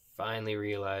finally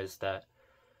realized that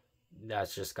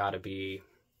that's just got to be,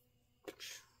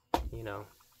 you know,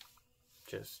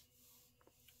 just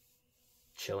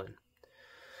chilling.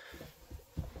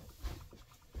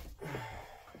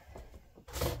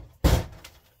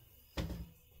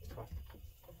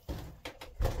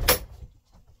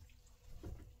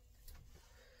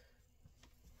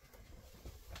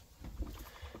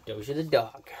 Doja the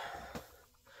dog.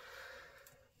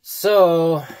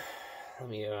 So, let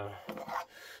me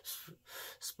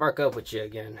spark up with you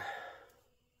again.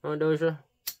 Huh, Doja?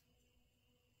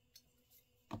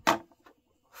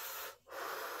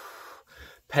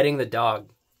 Petting the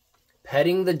dog.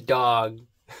 Petting the dog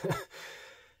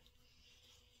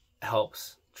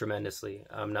helps tremendously.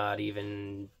 I'm not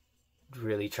even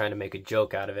really trying to make a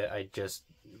joke out of it. I just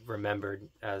remembered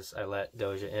as I let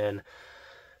Doja in.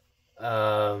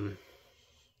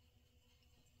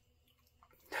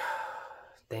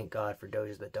 Thank God for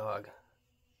Doja the dog.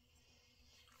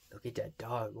 Look at that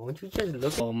dog. Won't you just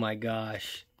look? Oh my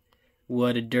gosh.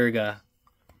 What a Durga.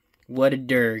 What a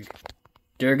Durg.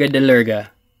 Durga de Lurga.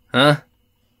 Huh?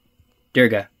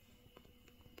 Durga.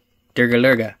 Durga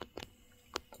Lurga.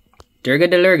 Durga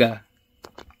de Lurga.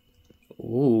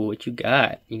 Ooh, what you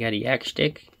got? You got a yak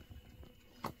stick?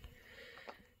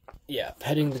 Yeah,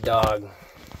 petting the dog.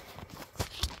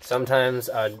 Sometimes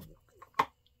I'd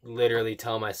literally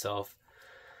tell myself,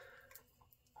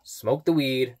 smoke the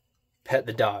weed, pet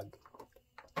the dog.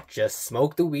 Just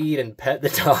smoke the weed and pet the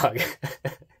dog.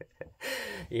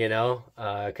 You know?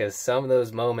 Because some of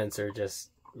those moments are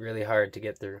just really hard to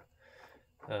get through.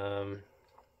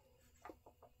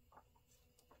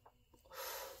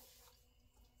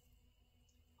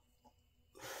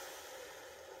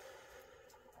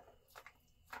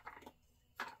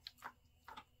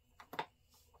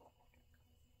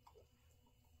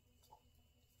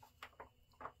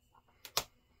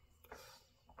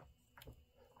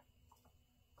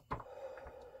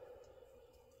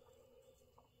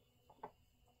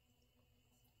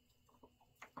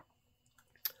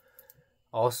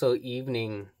 Also,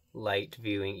 evening sunlight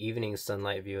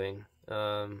viewing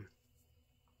That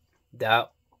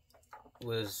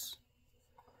was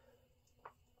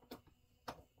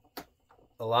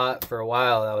a lot for a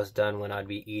while. That was done when I'd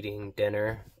be eating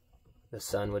dinner. The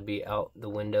sun would be out the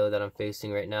window that I'm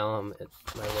facing right now. I'm at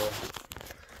my little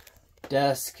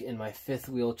desk in my fifth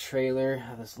wheel trailer. I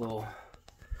have this little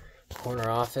corner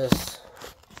office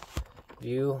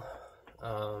view.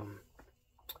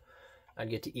 I'd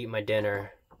get to eat my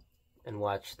dinner and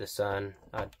watch the sun.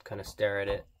 I'd kind of stare at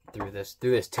it through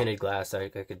this tinted glass. I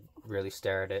could really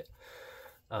stare at it.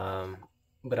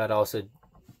 But I'd also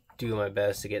do my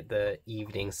best to get the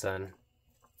evening sun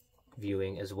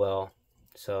viewing as well.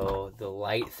 So the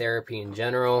light therapy in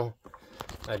general,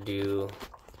 I do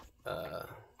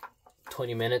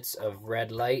 20 minutes of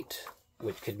red light,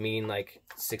 which could mean like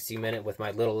 60 minutes with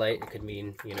my little light. It could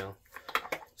mean,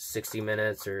 60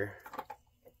 minutes or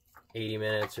 80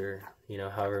 minutes or,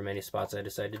 however many spots I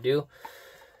decide to do.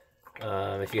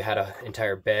 If you had an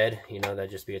entire bed, that'd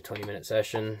just be a 20-minute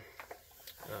session.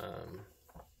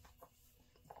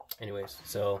 Anyways,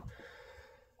 so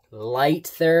light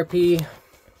therapy,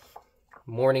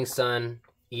 morning sun,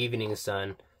 evening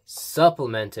sun,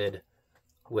 supplemented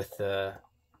with the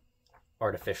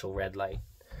artificial red light.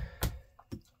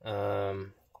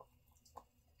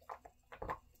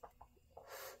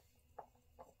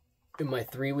 In my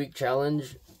 3-week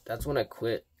challenge, that's when I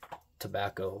quit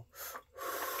tobacco.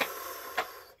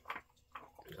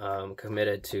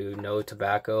 Committed to no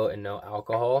tobacco and no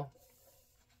alcohol.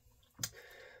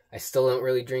 I still don't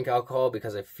really drink alcohol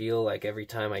because I feel like every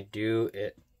time I do,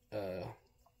 it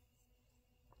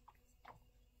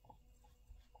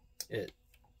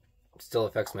still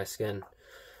affects my skin,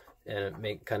 and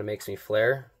it kind of makes me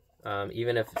flare.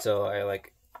 Even if so, I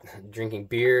like drinking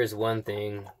beer is one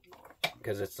thing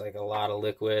because it's like a lot of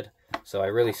liquid. So I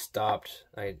really stopped.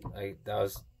 That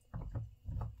was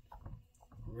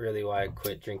really why I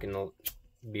quit drinking the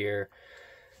beer.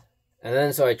 And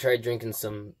then so I tried drinking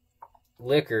some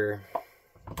liquor,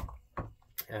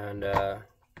 and I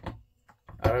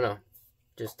don't know,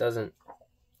 just doesn't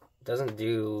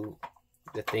do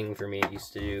the thing for me it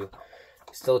used to do.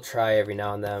 Still try every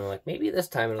now and then. I'm like, maybe this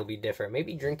time it'll be different.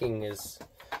 Maybe drinking is,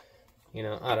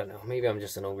 I don't know. Maybe I'm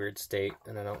just in a weird state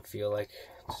and I don't feel like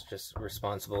it's just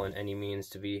responsible in any means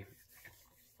to be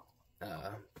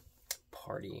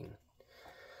partying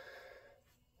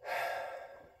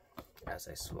as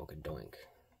I smoke a doink.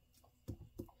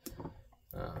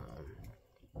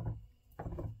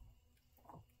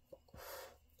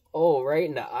 Oh, right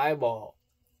in the eyeball.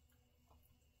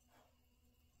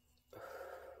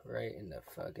 Right in the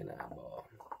fucking eyeball.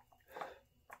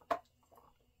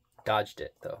 Dodged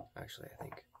it though, actually, I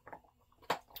think.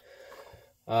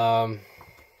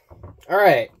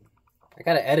 Alright. I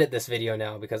gotta edit this video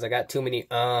now because I got too many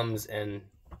ums and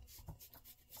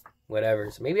whatever.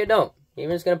 So maybe I don't.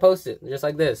 Maybe I'm just gonna post it just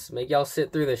like this. Make y'all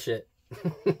sit through this shit.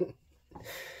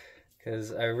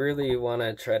 Because I really want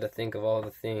to try to think of all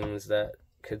the things that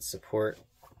could support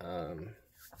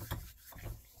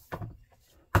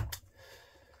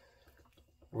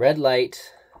red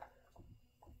light,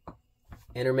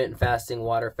 intermittent fasting,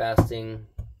 water fasting,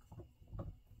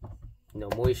 no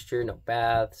moisture, no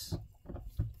baths,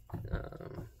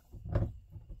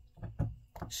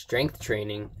 strength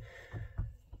training.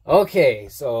 Okay,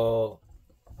 so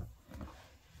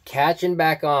catching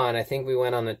back on. I think we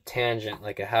went on a tangent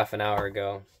like a half an hour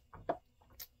ago.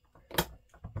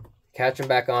 Catching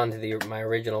back on to my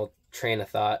original train of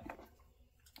thought.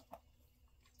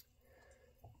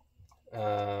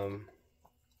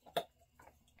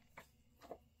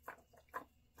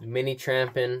 Mini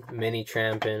tramping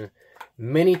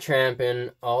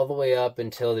all the way up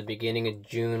until the beginning of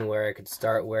June, where I could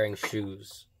start wearing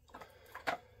shoes.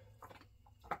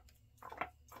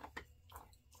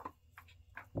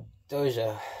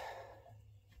 Doja,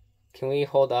 can we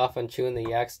hold off on chewing the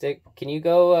yak stick? Can you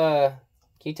go,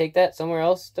 can you take that somewhere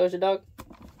else, Doja dog?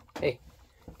 Hey,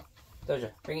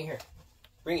 Doja, bring it here.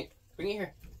 Bring it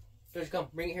here. Doja, come,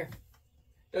 bring it here.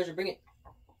 Doja, bring it.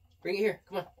 Bring it here.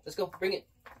 Come on, let's go. Bring it.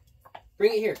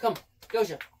 Bring it here. Come,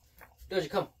 Doja. Doja,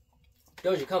 come.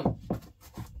 Doja, come.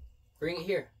 Bring it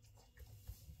here.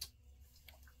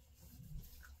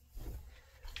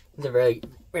 These are very,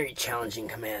 very challenging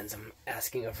commands I'm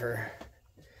asking of her.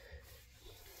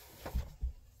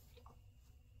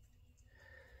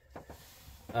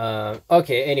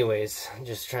 Okay, anyways, I'm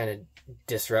just trying to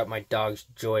disrupt my dog's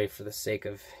joy for the sake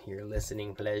of your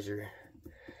listening pleasure.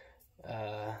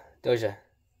 Doja,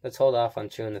 let's hold off on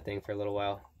chewing the thing for a little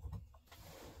while.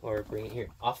 Or bring it here.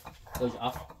 Off. Doja,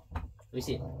 off. Let me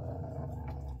see it.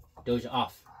 Doja,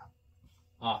 off.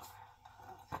 Off.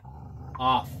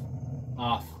 Off.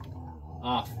 Off.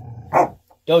 Off.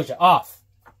 Doja, off.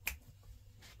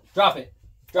 Drop it.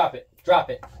 Drop it. Drop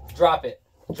it. Drop it.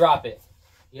 Drop it.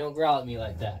 You don't growl at me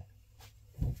like that.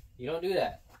 You don't do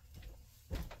that.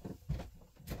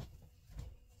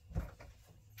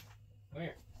 Come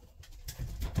here.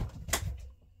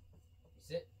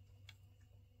 Sit.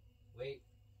 Wait.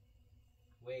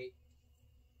 Wait.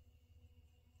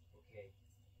 Okay.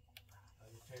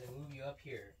 I'm just trying to move you up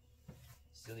here.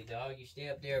 Silly dog, you stay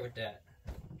up there with that.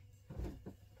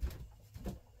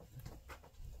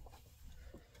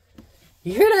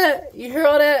 You hear that? You hear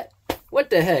all that? What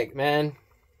the heck, man?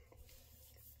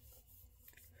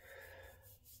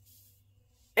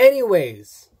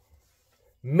 Anyways,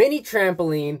 mini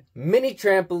trampoline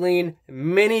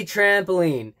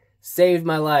saved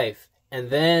my life. And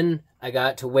then I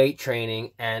got to weight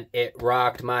training and it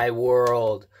rocked my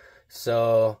world.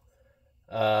 So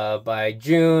by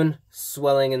June,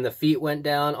 swelling in the feet went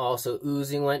down, also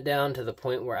oozing went down to the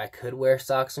point where I could wear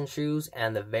socks and shoes.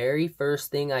 And the very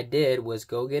first thing I did was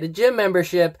go get a gym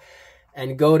membership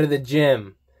and go to the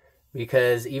gym.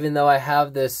 Because even though I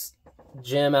have this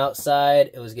gym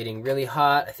outside, it was getting really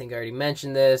hot. I think I already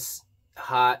mentioned this.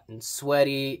 Hot and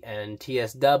sweaty, and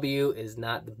TSW is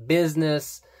not the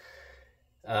business.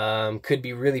 Could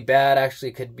be really bad,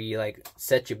 actually. Could be like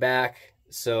set you back.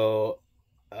 So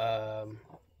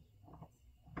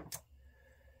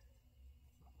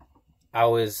I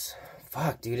was,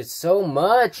 fuck, dude, it's so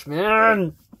much,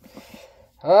 man.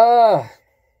 So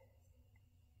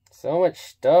much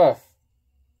stuff.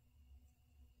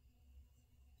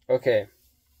 Okay.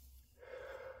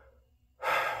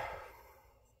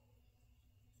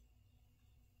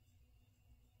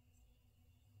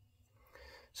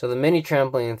 So the mini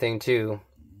trampoline thing too,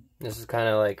 this is kind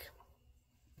of like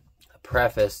a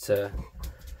preface to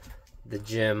the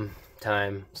gym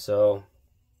time. So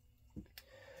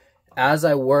as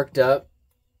I worked up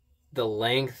the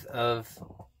length of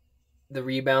the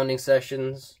rebounding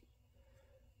sessions,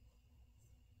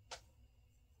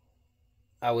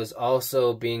 I was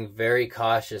also being very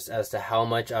cautious as to how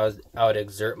much I would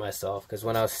exert myself. Because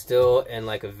when I was still in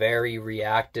like a very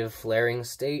reactive flaring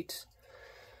state,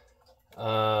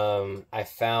 I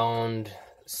found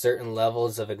certain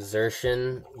levels of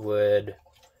exertion would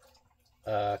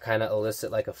kind of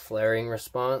elicit like a flaring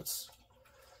response.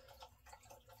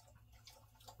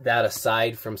 That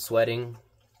aside from sweating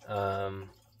and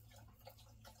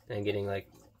getting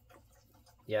like,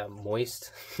 yeah,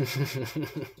 moist.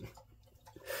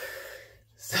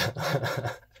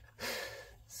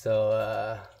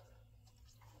 So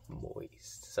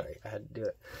moist. Sorry, I had to do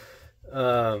it.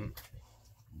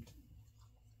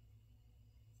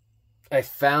 I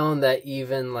found that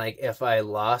even like if I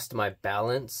lost my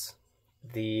balance,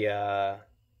 the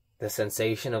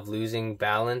sensation of losing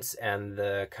balance and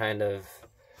the kind of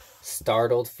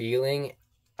startled feeling,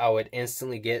 I would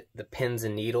instantly get the pins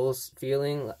and needles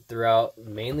feeling throughout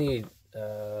mainly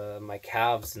my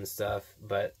calves and stuff,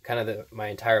 but kind of my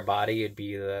entire body would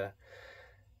be the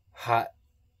hot,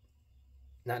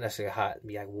 not necessarily hot, it'd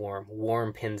be like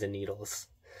warm pins and needles.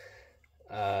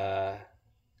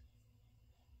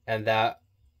 And that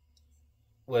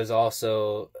was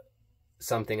also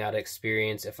something I'd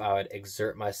experience if I would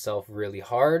exert myself really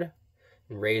hard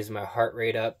and raise my heart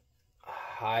rate up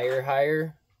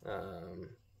higher.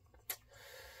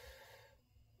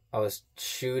 I was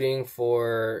shooting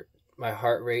for my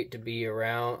heart rate to be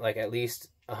around like at least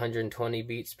 120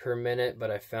 beats per minute,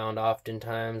 but I found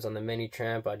oftentimes on the mini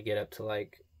tramp I'd get up to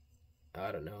like,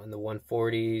 I don't know, in the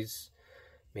 140s,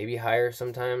 maybe higher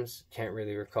sometimes, can't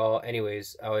really recall.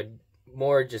 Anyways, I would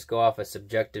more just go off a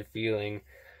subjective feeling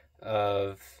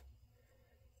of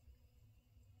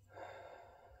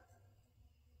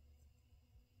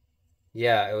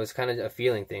yeah, it was kind of a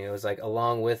feeling thing. It was like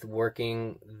along with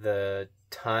working the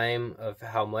time of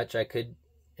how much I could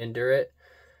endure it,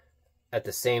 at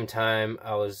the same time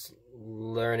I was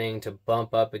learning to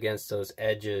bump up against those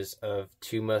edges of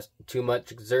too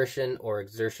much exertion or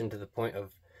exertion to the point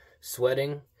of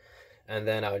sweating, and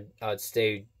then I would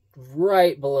stay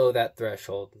right below that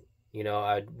threshold. You know,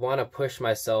 I'd want to push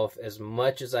myself as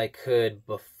much as I could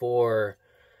before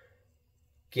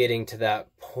getting to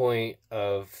that point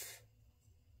of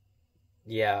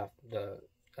the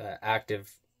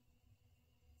active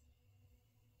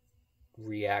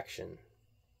reaction.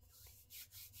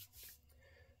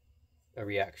 A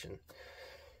reaction.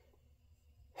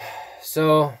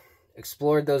 So,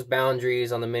 explored those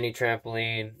boundaries on the mini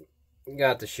trampoline,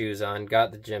 got the shoes on,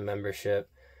 got the gym membership.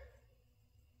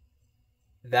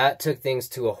 That took things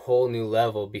to a whole new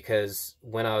level, because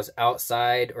when I was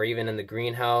outside or even in the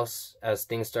greenhouse, as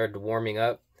things started warming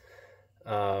up,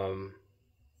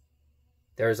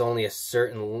 there's only a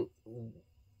certain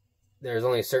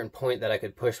point that I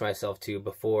could push myself to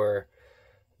before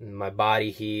my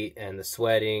body heat and the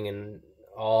sweating and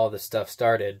all the stuff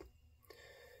started.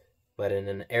 But in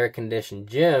an air-conditioned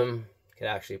gym, I could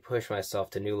actually push myself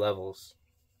to new levels.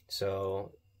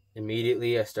 So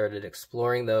immediately I started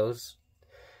exploring those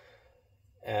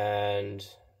and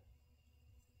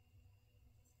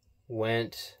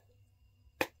went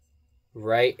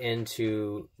right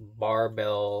into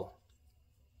barbell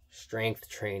strength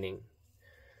training.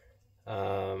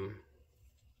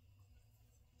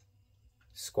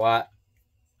 Squat,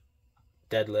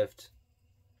 deadlift,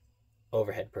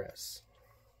 overhead press.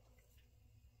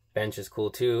 Bench is cool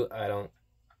too.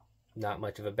 Not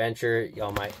much of a bencher.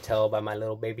 Y'all might tell by my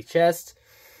little baby chest.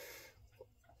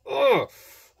 Oh,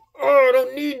 I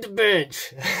don't need the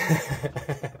bench.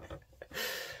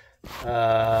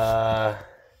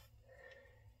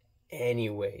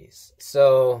 Anyways,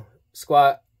 so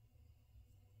squat,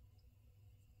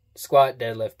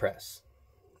 deadlift, press.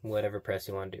 Whatever press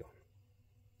you want to do.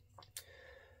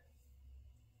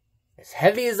 As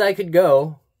heavy as I could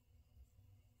go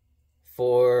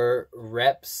for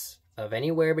reps of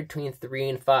anywhere between 3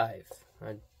 and 5.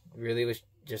 I really was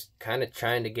just kind of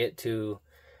trying to get to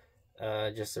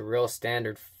just a real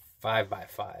standard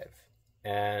 5x5.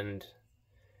 And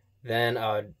then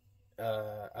I'd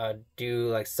do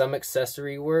like some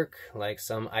accessory work, like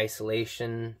some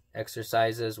isolation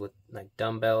exercises with like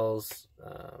dumbbells,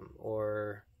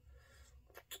 or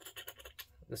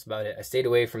that's about it. I stayed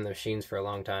away from the machines for a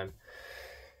long time.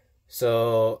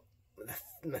 So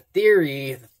my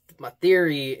theory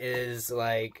is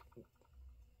like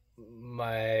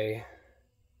my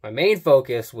main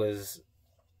focus was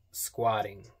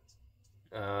squatting.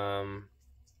 The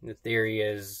theory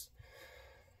is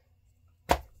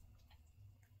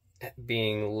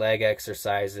being leg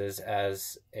exercises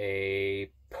as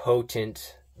a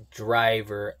potent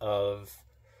driver of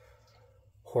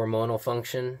hormonal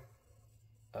function.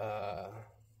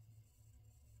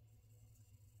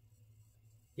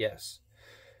 Yes.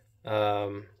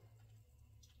 And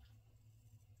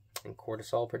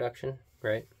cortisol production,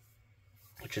 right?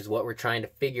 Which is what we're trying to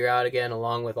figure out again,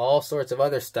 along with all sorts of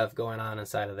other stuff going on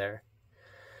inside of there.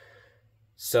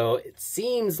 So it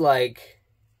seems like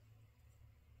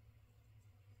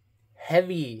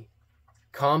heavy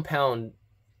compound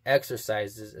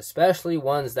exercises, especially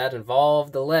ones that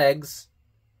involve the legs,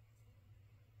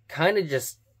 kind of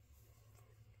just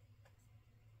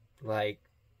like